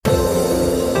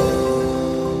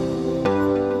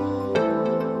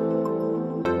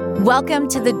Welcome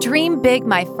to the Dream Big,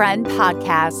 My Friend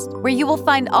podcast, where you will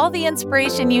find all the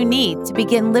inspiration you need to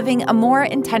begin living a more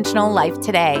intentional life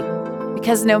today.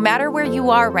 Because no matter where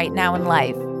you are right now in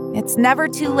life, it's never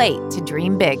too late to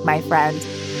dream big, my friend.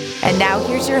 And now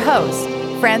here's your host,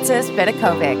 Frances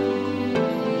Vidakovic.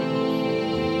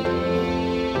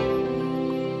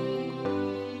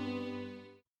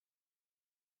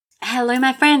 Hello,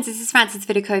 my friends. This is Frances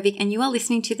Vidakovic, and you are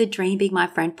listening to the Dream Big, My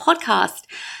Friend podcast.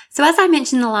 So as I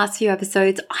mentioned in the last few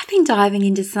episodes, I've been diving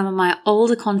into some of my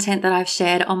older content that I've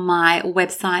shared on my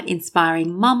website,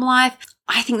 Inspiring Mum Life.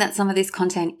 I think that some of this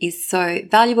content is so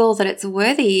valuable that it's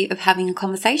worthy of having a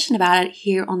conversation about it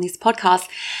here on this podcast.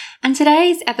 And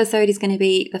today's episode is going to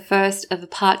be the first of a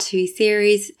part 2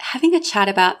 series, having a chat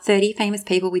about 30 famous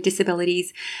people with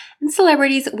disabilities and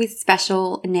celebrities with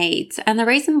special needs. And the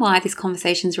reason why this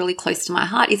conversation is really close to my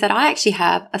heart is that I actually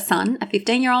have a son, a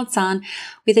 15-year-old son,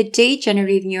 with a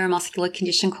degenerative neuromuscular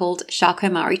condition called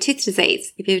Charcot-Marie-Tooth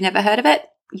disease. If you've never heard of it,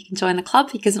 you can join the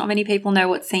club because not many people know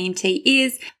what CMT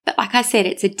is. But like I said,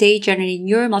 it's a degenerative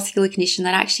neuromuscular condition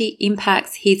that actually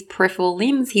impacts his peripheral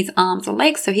limbs, his arms and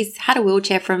legs. So he's had a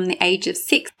wheelchair from the age of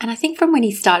 6. And I think from when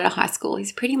he started high school,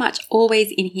 he's pretty much always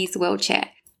in his wheelchair.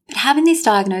 But having this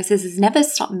diagnosis has never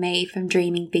stopped me from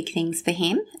dreaming big things for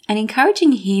him and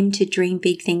encouraging him to dream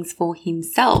big things for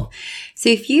himself. So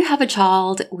if you have a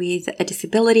child with a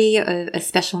disability or a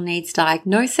special needs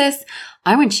diagnosis,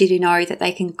 I want you to know that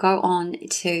they can go on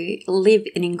to live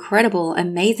an incredible,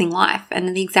 amazing life.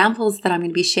 And the examples that I'm going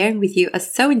to be sharing with you are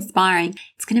so inspiring.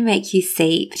 It's going to make you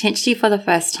see, potentially for the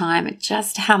first time,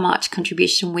 just how much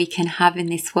contribution we can have in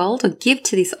this world or give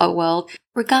to this world,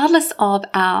 regardless of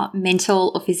our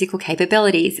mental or physical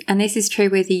capabilities. And this is true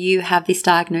whether you have this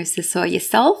diagnosis for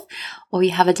yourself or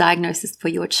you have a diagnosis for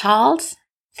your child.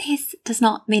 This does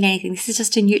not mean anything. This is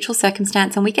just a neutral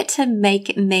circumstance and we get to make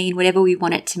it mean whatever we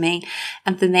want it to mean.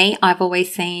 And for me, I've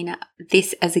always seen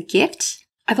this as a gift.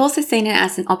 I've also seen it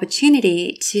as an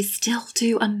opportunity to still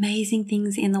do amazing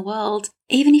things in the world,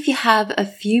 even if you have a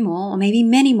few more or maybe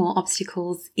many more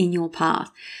obstacles in your path.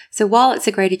 So while it's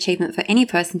a great achievement for any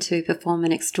person to perform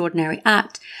an extraordinary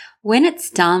act, when it's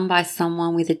done by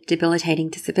someone with a debilitating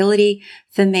disability,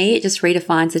 for me, it just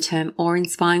redefines the term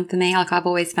awe-inspiring for me. Like I've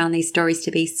always found these stories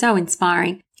to be so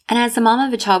inspiring. And as a mum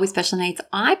of a child with special needs,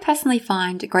 I personally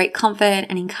find great comfort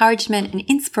and encouragement and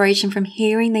inspiration from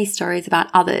hearing these stories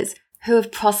about others who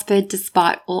have prospered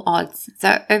despite all odds.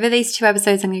 So over these 2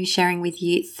 episodes, I'm going to be sharing with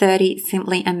you 30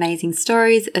 simply amazing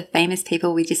stories of famous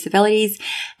people with disabilities.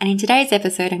 And in today's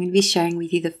episode, I'm going to be sharing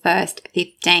with you the first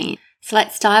 15. So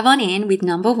let's dive on in with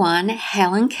number 1,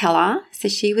 Helen Keller. So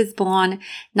she was born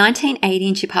 1980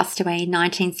 and she passed away in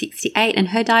 1968, and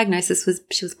her diagnosis was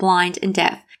she was blind and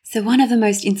deaf. So one of the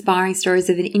most inspiring stories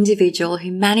of an individual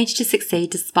who managed to succeed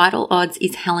despite all odds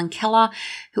is Helen Keller,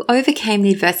 who overcame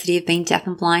the adversity of being deaf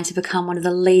and blind to become one of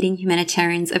the leading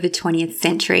humanitarians of the 20th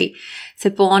century. So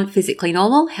born physically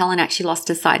normal, Helen actually lost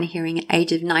her sight and hearing at the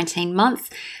age of 19 months,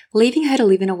 leaving her to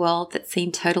live in a world that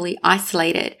seemed totally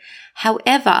isolated.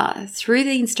 However, through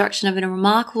the instruction of a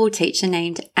remarkable teacher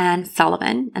named Anne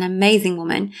Sullivan, an amazing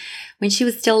woman, when she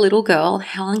was still a little girl,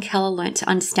 Helen Keller learned to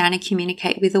understand and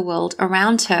communicate with the world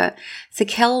around her. So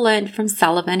Keller learned from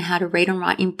Sullivan how to read and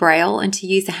write in Braille and to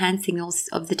use the hand signals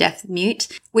of the deaf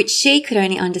mute, which she could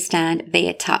only understand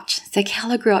via touch. So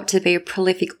Keller grew up to be a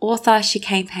prolific author. She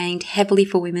campaigned heavily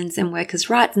for women's and workers'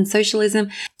 rights and socialism,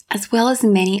 as well as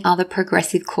many other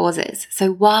progressive causes. So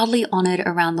widely honoured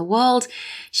around the world,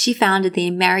 she founded the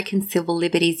American Civil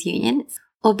Liberties Union,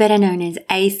 or better known as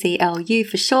ACLU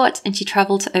for short, and she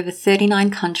travelled to over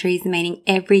 39 countries, meeting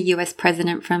every US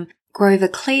president from Grover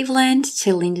Cleveland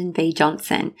to Lyndon B.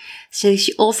 Johnson. So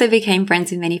she also became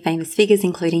friends with many famous figures,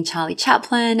 including Charlie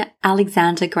Chaplin,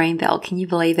 Alexander Graham Bell, can you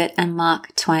believe it, and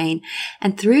Mark Twain.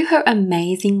 And through her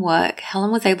amazing work,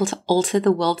 Helen was able to alter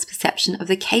the world's perception of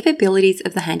the capabilities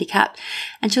of the handicapped,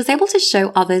 and she was able to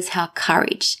show others how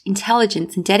courage,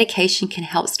 intelligence, and dedication can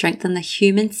help strengthen the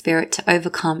human spirit to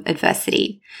overcome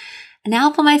adversity. And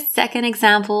now for my second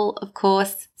example, of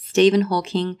course, Stephen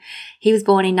Hawking. He was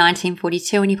born in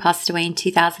 1942 and he passed away in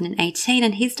 2018,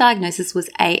 and his diagnosis was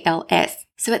ALS.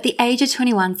 So at the age of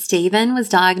 21, Stephen was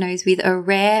diagnosed with a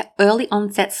rare, early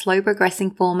onset, slow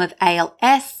progressing form of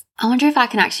ALS. I wonder if I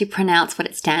can actually pronounce what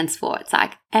it stands for. It's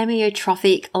like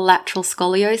amyotrophic lateral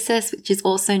scoliosis, which is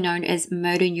also known as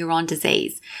motor neuron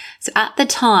disease. So at the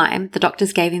time, the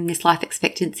doctors gave him this life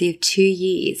expectancy of 2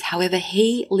 years. However,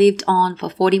 he lived on for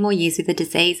 40 more years with the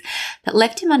disease that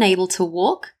left him unable to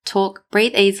walk, talk,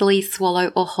 breathe easily,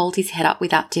 swallow, or hold his head up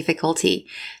without difficulty.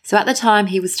 So at the time,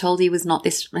 he was told he was not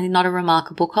a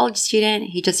remarkable college student.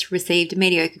 He just received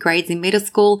mediocre grades in middle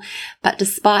school. But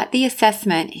despite the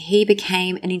assessment, he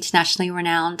became an internationally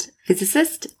renowned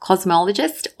physicist,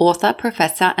 cosmologist, author,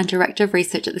 professor, and director of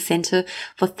research at the Centre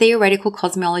for Theoretical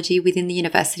Cosmology within the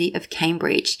University of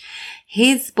Cambridge.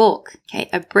 His book,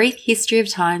 A Brief History of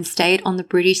Time, stayed on the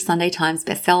British Sunday Times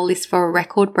bestseller list for a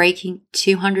record-breaking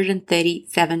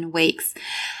 237 weeks.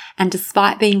 And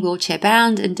despite being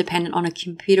wheelchair-bound and dependent on a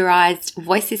computerized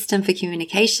voice system for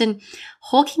communication,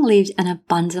 Hawking lived an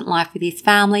abundant life with his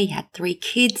family. He had 3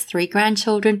 kids, 3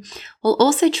 grandchildren, while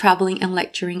also traveling and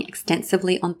lecturing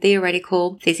extensively on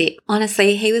theoretical physics.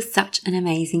 Honestly, he was such an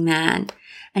amazing man.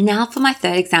 And now for my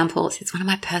third example. This is one of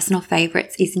my personal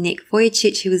favorites, is Nick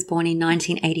Vujicic, who was born in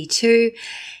 1982.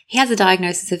 He has a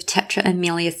diagnosis of tetra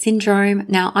amelia syndrome.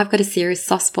 Now, I've got a serious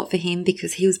soft spot for him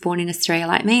because he was born in Australia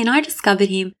like me, and I discovered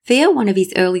him via one of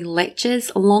his early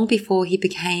lectures long before he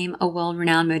became a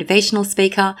world-renowned motivational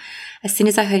speaker. As soon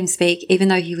as I heard him speak, even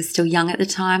though he was still young at the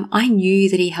time, I knew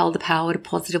that he held the power to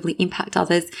positively impact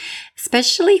others,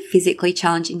 especially physically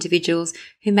challenged individuals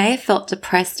who may have felt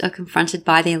depressed or confronted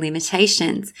by their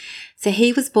limitations. So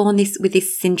he was born with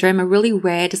this syndrome, a really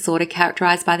rare disorder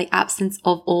characterized by the absence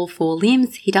of all 4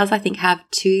 limbs. He does, I think, have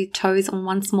 2 toes on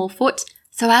 1 small foot.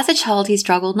 So as a child, he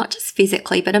struggled not just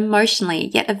physically, but emotionally,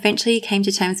 yet eventually he came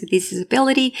to terms with his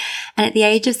disability. And at the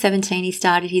age of 17, he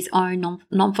started his own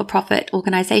non-for-profit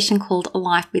organization called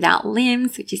Life Without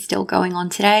Limbs, which is still going on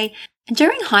today. And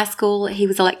during high school, he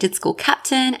was elected school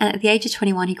captain, and at the age of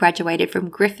 21, he graduated from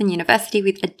Griffin University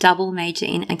with a double major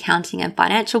in accounting and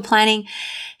financial planning.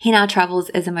 He now travels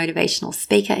as a motivational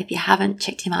speaker. If you haven't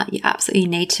checked him out, you absolutely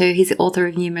need to. He's the author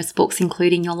of numerous books,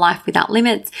 including Your Life Without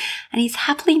Limits, and he's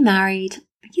happily married.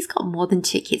 I think he's got more than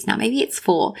 2 kids now, maybe it's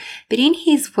 4. But in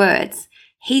his words,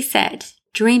 he said,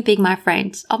 "Dream big, my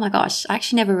friend." Oh my gosh, I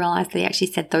actually never realized that he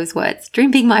actually said those words.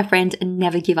 "Dream big, my friend, and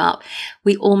never give up.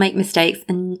 We all make mistakes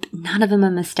and none of them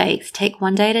are mistakes. Take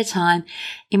one day at a time.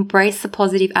 Embrace the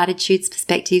positive attitudes,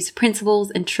 perspectives, principles,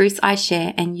 and truths I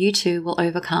share, and you too will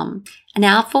overcome." And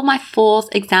now for my 4th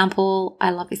example. I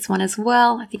love this one as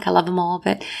well. I think I love them all,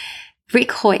 but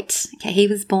Rick Hoyt. He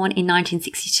was born in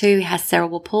 1962. He has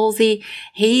cerebral palsy.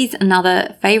 He's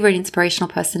another favorite inspirational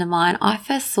person of mine. I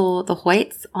first saw the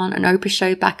Hoyts on an Oprah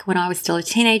show back when I was still a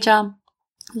teenager,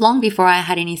 long before I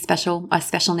had any special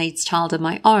needs child of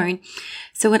my own.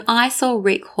 So when I saw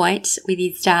Rick Hoyt with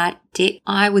his dad, Dick,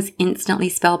 I was instantly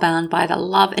spellbound by the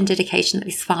love and dedication that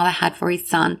his father had for his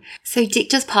son. So Dick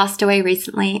just passed away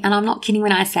recently, and I'm not kidding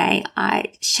when I say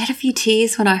I shed a few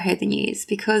tears when I heard the news,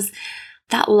 because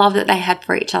that love that they had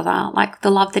for each other, like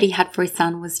the love that he had for his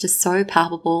son, was just so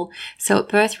palpable. So at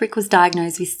birth, Rick was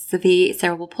diagnosed with severe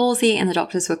cerebral palsy, and the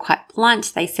doctors were quite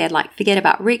blunt. They said, forget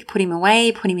about Rick, put him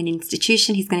away, put him in an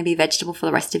institution. He's going to be a vegetable for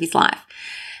the rest of his life.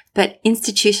 But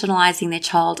institutionalizing their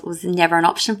child was never an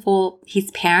option for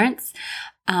his parents.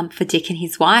 For Dick and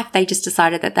his wife, they just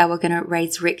decided that they were going to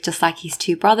raise Rick just like his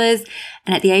 2 brothers.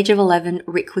 And at the age of 11,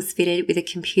 Rick was fitted with a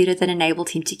computer that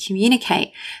enabled him to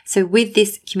communicate. So with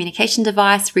this communication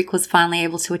device, Rick was finally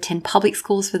able to attend public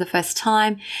schools for the first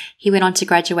time. He went on to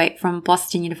graduate from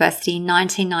Boston University in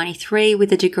 1993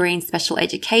 with a degree in special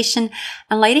education.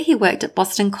 And later he worked at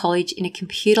Boston College in a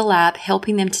computer lab,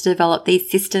 helping them to develop these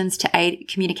systems to aid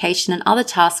communication and other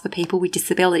tasks for people with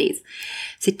disabilities.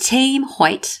 So Team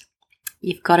Hoyt,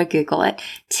 you've got to Google it.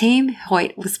 Team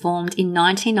Hoyt was formed in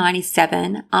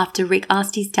 1997 after Rick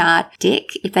asked his dad,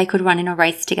 Dick, if they could run in a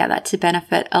race together to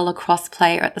benefit a lacrosse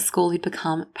player at the school who'd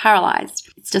become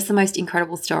paralyzed. It's just the most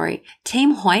incredible story.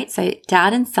 Team Hoyt, so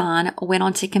dad and son, went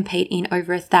on to compete in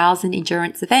over 1,000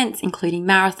 endurance events, including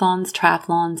marathons,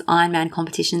 triathlons, Ironman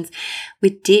competitions,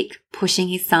 with Dick pushing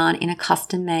his son in a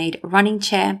custom-made running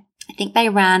chair. I think they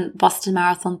ran Boston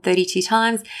Marathon 32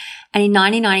 times. And in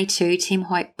 1992, Team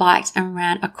Hoyt biked and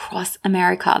ran across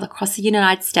America, across the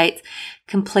United States,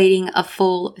 completing a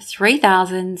full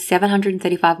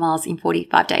 3,735 miles in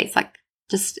 45 days.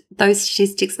 Just those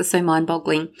statistics are so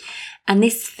mind-boggling. And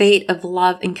this feat of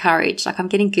love and courage, I'm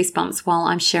getting goosebumps while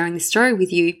I'm sharing this story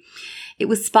with you. It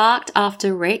was sparked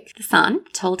after Rick, the son,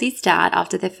 told his dad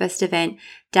after their first event,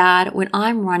 "Dad, when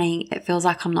I'm running, it feels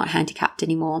like I'm not handicapped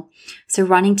anymore." So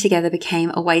running together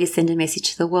became a way to send a message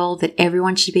to the world that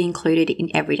everyone should be included in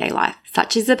everyday life.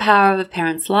 Such is the power of a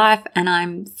parent's life, and I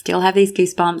still have these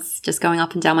goosebumps just going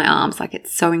up and down my arms. Like,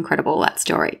 it's so incredible, that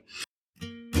story.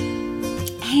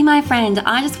 Hey, my friend,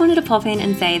 I just wanted to pop in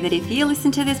and say that if you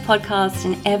listen to this podcast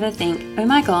and ever think, "Oh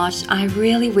my gosh, I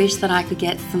really wish that I could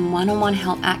get some one-on-one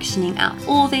help actioning out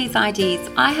all these ideas,"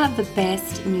 I have the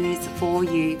best news for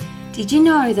you. Did you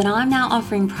know that I'm now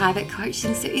offering private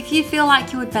coaching? So if you feel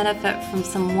like you would benefit from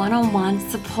some one-on-one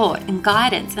support and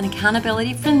guidance and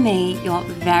accountability from me, your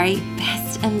very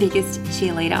best and biggest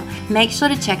cheerleader, make sure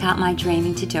to check out my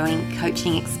Dreaming to Doing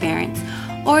coaching experience.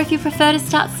 Or if you prefer to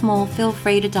start small, feel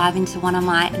free to dive into one of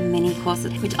my mini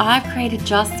courses, which I've created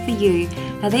just for you.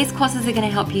 Now, these courses are going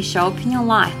to help you show up in your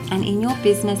life and in your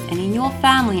business and in your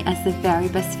family as the very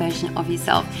best version of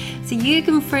yourself. So you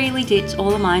can freely ditch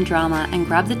all the mind drama and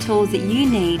grab the tools that you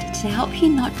need to help you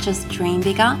not just dream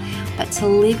bigger, but to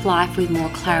live life with more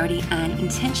clarity and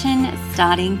intention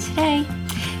starting today.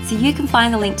 So you can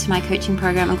find the link to my coaching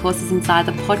program and courses inside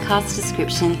the podcast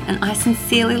description, and I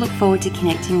sincerely look forward to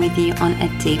connecting with you on a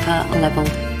deeper level.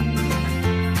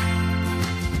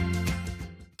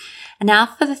 And now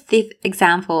for the fifth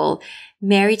example,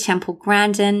 Mary Temple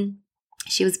Grandin.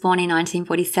 She was born in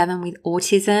 1947 with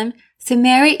autism. So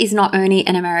Mary is not only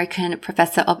an American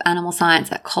professor of animal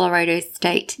science at Colorado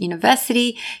State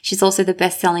University, she's also the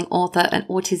best-selling author and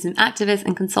autism activist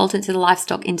and consultant to the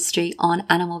livestock industry on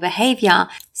animal behavior.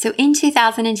 So in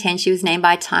 2010, she was named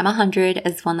by Time 100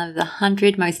 as one of the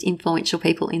 100 most influential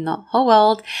people in the whole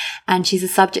world. And she's a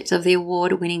subject of the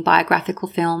award-winning biographical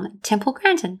film Temple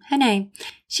Grandin, her name.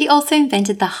 She also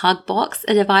invented the Hug Box,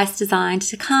 a device designed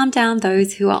to calm down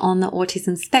those who are on the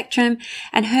autism spectrum.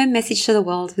 And her message to the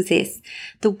world was this: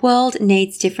 the world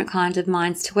needs different kinds of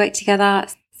minds to work together.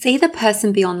 See the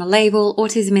person beyond the label.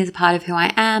 Autism is a part of who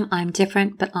I am. I'm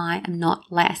different, but I am not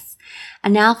less.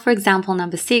 And now for example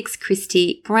number 6,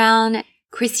 Christy Brown.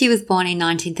 Christy was born in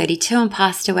 1932 and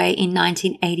passed away in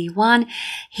 1981.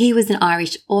 He was an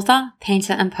Irish author,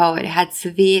 painter and poet who had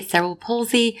severe cerebral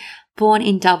palsy. Born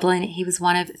in Dublin, he was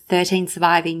one of 13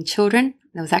 surviving children.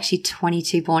 There was actually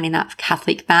 22 born in that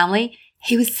Catholic family.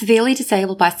 He was severely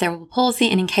disabled by cerebral palsy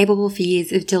and incapable for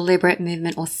years of deliberate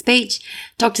movement or speech.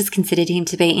 Doctors considered him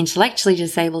to be intellectually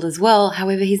disabled as well.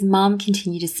 However, his mum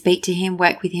continued to speak to him,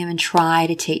 work with him, and try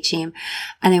to teach him.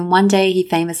 And then one day he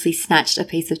famously snatched a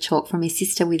piece of chalk from his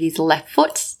sister with his left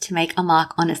foot to make a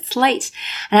mark on a slate.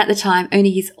 And at the time,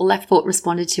 only his left foot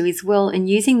responded to his will. And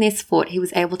using this foot, he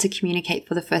was able to communicate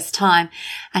for the first time.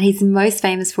 And he's most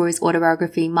famous for his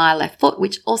autobiography, My Left Foot,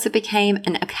 which also became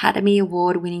an Academy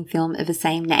Award-winning film of the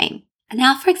same name. And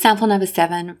now for example number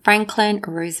 7, Franklin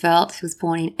Roosevelt, who was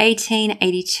born in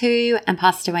 1882 and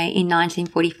passed away in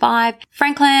 1945.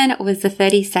 Franklin was the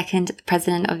 32nd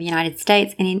president of the United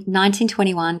States, and in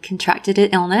 1921 contracted an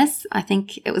illness. I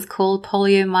think it was called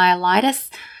poliomyelitis.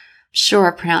 Sure,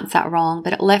 I pronounced that wrong,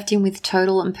 but it left him with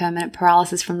total and permanent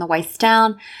paralysis from the waist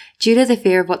down. Due to the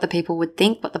fear of what the people would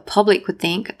think, what the public would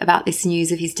think about this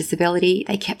news of his disability,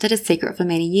 they kept it a secret for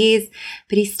many years,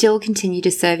 but he still continued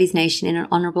to serve his nation in an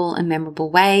honourable and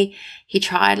memorable way. He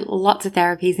tried lots of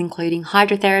therapies, including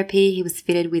hydrotherapy. He was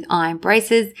fitted with iron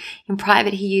braces. In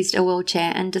private, he used a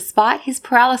wheelchair, and despite his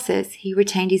paralysis, he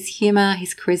retained his humour,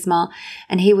 his charisma,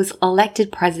 and he was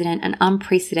elected president an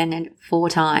unprecedented 4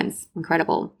 times.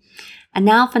 Incredible. And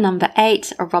now for number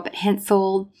 8, Robert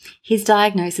Hensel. His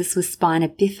diagnosis was spina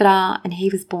bifida, and he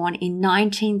was born in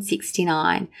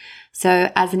 1969. So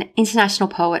as an international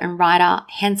poet and writer,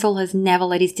 Hensel has never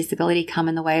let his disability come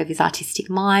in the way of his artistic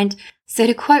mind. So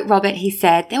to quote Robert, he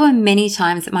said, "There were many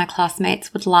times that my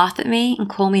classmates would laugh at me and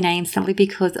call me names simply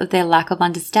because of their lack of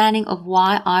understanding of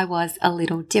why I was a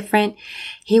little different."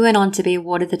 He went on to be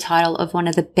awarded the title of one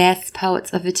of the best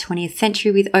poets of the 20th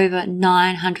century with over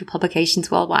 900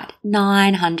 publications worldwide.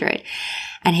 900.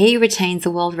 And he retains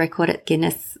the world record at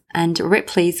Guinness and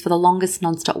Ripley's for the longest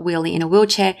non-stop wheelie in a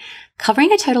wheelchair,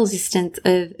 covering a total distance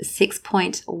of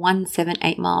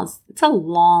 6.178 miles. It's a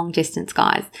long distance,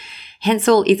 guys.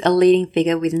 Hensel is a leading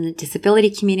figure within the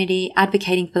disability community,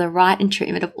 advocating for the right and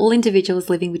treatment of all individuals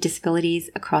living with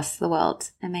disabilities across the world.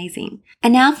 Amazing.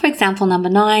 And now for example number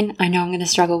 9, I know I'm going to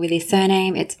struggle with his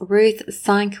surname. It's Ruth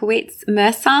Sienkiewicz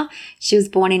Mercer. She was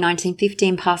born in 1950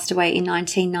 and passed away in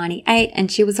 1998, and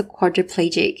she was a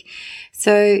quadriplegic.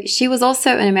 So she was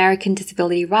also an American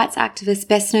disability rights activist,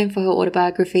 best known for her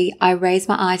autobiography, I Raise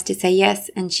My Eyes to Say Yes,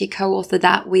 and she co-authored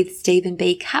that with Stephen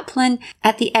B. Kaplan.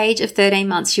 At the age of 13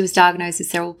 months, she was diagnosed with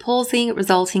cerebral palsy,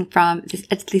 resulting from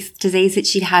this disease that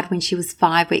she'd had when she was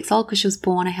 5 weeks old because she was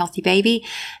born a healthy baby,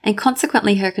 and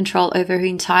consequently her control over her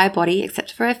entire body,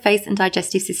 except for her face and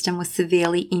digestive system, was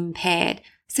severely impaired.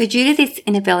 So due to this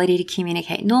inability to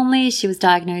communicate normally, she was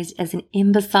diagnosed as an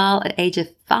imbecile at age of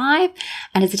 5,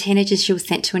 and as a teenager she was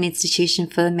sent to an institution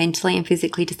for the mentally and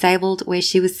physically disabled where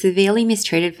she was severely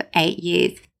mistreated for 8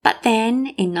 years. But then,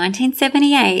 in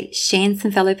 1978, she and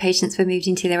some fellow patients were moved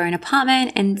into their own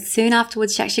apartment, and soon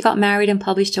afterwards she actually got married and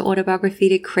published her autobiography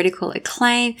to critical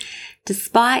acclaim.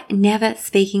 Despite never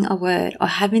speaking a word or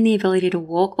having the ability to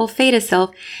walk or feed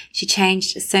herself, she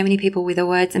changed so many people with her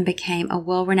words and became a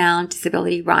well-renowned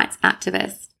disability rights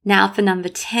activist. Now for number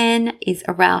 10 is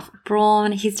Ralph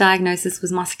Braun. His diagnosis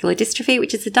was muscular dystrophy,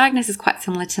 which is a diagnosis quite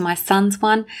similar to my son's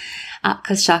one,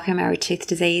 because Charcot-Marie-Tooth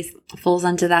disease falls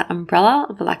under that umbrella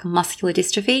of like muscular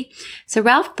dystrophy. So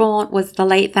Ralph Braun was the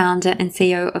late founder and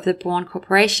CEO of the Braun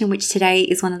Corporation, which today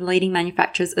is one of the leading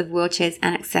manufacturers of wheelchairs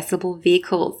and accessible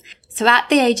vehicles. So at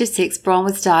the age of 6, Braun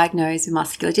was diagnosed with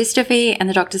muscular dystrophy, and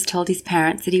the doctors told his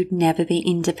parents that he would never be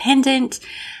independent.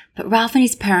 But Ralph and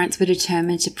his parents were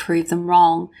determined to prove them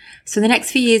wrong. So in the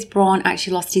next few years, Braun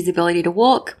actually lost his ability to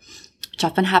walk, which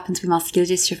often happens with muscular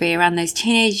dystrophy around those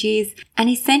teenage years, and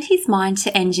he sent his mind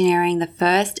to engineering the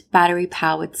first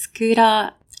battery-powered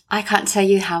scooter. I can't tell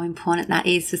you how important that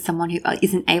is for someone who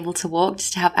isn't able to walk,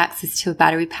 just to have access to a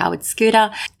battery-powered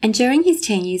scooter. And during his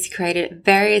teen years, he created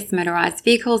various motorized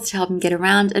vehicles to help him get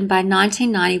around. And by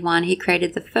 1991, he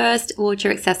created the first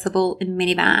wheelchair-accessible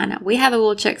minivan. We have a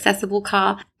wheelchair-accessible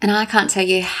car, and I can't tell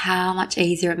you how much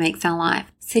easier it makes our life.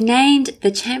 So named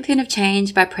the champion of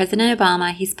change by President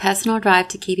Obama, his personal drive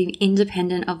to keep him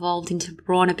independent evolved into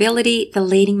Braunability, the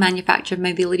leading manufacturer of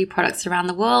mobility products around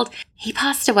the world. He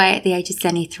passed away at the age of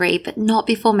 73, but not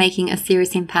before making a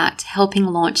serious impact, helping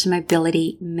launch the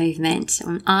mobility movement.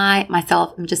 And I,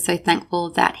 myself, am just so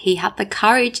thankful that he had the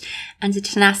courage and the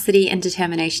tenacity and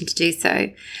determination to do so.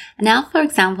 And now, for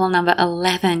example, number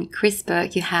 11, Chris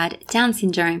Burke, who had Down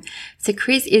syndrome. So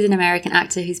Chris is an American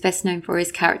actor who's best known for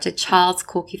his character Charles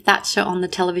Corky Thatcher on the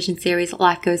television series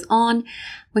Life Goes On.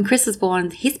 When Chris was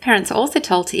born, his parents were also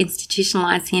told to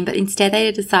institutionalize him, but instead they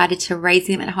decided to raise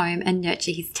him at home and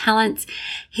nurture his talents.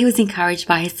 He was encouraged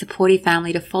by his supportive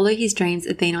family to follow his dreams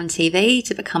of being on TV,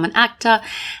 to become an actor,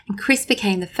 and Chris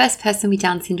became the first person with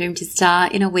Down syndrome to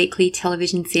star in a weekly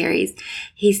television series.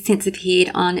 He's since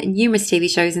appeared on numerous TV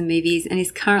shows and movies and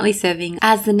is currently serving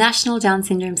as the National Down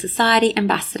Syndrome Society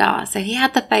Ambassador. So he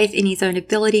had the faith in his own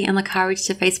ability and the courage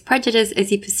to face prejudice as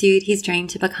he pursued his dream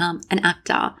to become an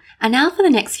actor. And now for the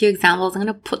next few examples, I'm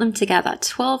going to put them together,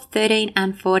 12, 13,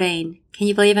 and 14. Can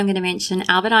you believe I'm going to mention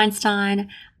Albert Einstein,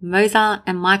 Mozart,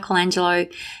 and Michelangelo?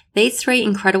 These three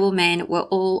incredible men were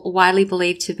all widely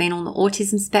believed to have been on the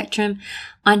autism spectrum.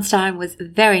 Einstein was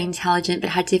very intelligent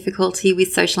but had difficulty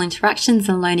with social interactions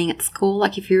and learning at school.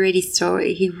 Like if you read his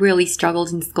story, he really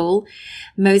struggled in school.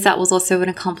 Mozart was also an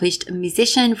accomplished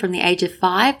musician from the age of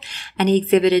 5, and he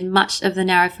exhibited much of the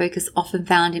narrow focus often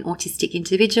found in autistic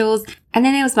individuals. And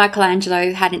then there was Michelangelo,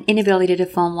 who had an inability to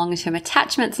form longer-term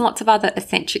attachments and lots of other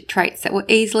eccentric traits that were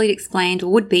easily explained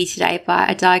or would be today by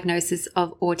a diagnosis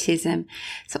of autism.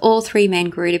 So all three men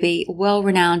grew to be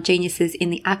well-renowned geniuses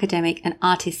in the academic and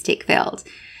artistic field.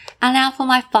 And now for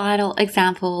my final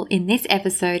example in this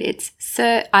episode, it's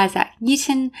Sir Isaac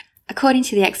Newton. According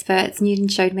to the experts, Newton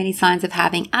showed many signs of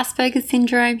having Asperger's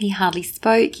syndrome. He hardly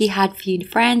spoke, he had few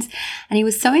friends, and he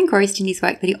was so engrossed in his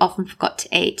work that he often forgot to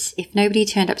eat. If nobody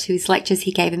turned up to his lectures,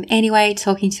 he gave them anyway,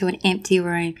 talking to an empty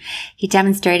room. He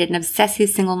demonstrated an obsessive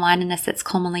single-mindedness that's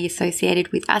commonly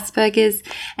associated with Asperger's,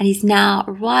 and he's now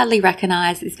widely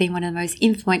recognized as being one of the most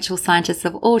influential scientists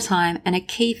of all time and a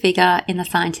key figure in the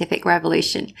scientific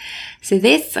revolution. So I'm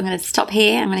going to stop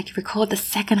here. I'm going to record the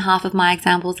second half of my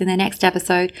examples in the next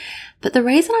episode. But the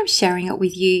reason I'm sharing it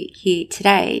with you here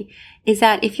today is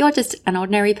that if you're just an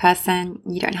ordinary person,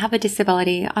 you don't have a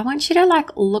disability, I want you to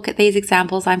look at these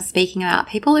examples I'm speaking about,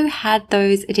 people who had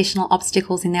those additional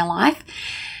obstacles in their life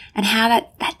and how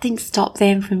that didn't stop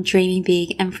them from dreaming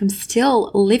big and from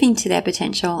still living to their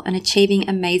potential and achieving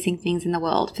amazing things in the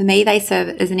world. For me, they serve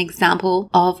as an example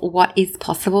of what is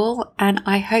possible, and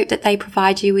I hope that they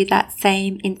provide you with that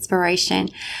same inspiration.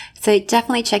 So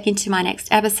definitely check into my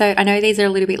next episode. I know these are a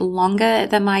little bit longer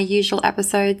than my usual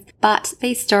episodes, but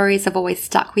these stories have always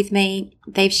stuck with me.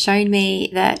 They've shown me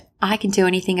that I can do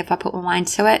anything if I put my mind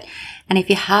to it. And if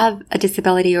you have a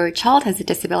disability or a child has a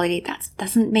disability, that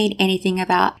doesn't mean anything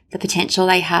about the potential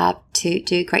they have to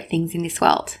do great things in this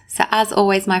world. So as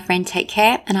always, my friend, take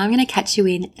care, and I'm going to catch you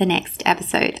in the next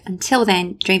episode. Until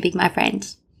then, dream big, my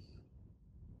friend.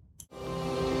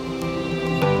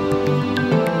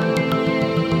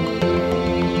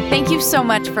 Thank you so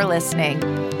much for listening.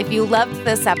 If you loved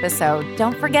this episode,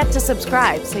 don't forget to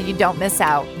subscribe so you don't miss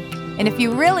out. And if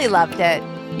you really loved it,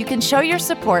 you can show your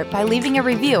support by leaving a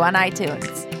review on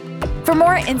iTunes. For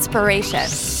more inspiration,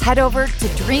 head over to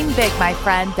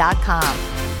dreambigmyfriend.com,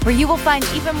 where you will find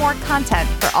even more content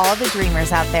for all the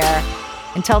dreamers out there.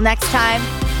 Until next time,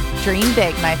 dream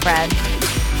big, my friend.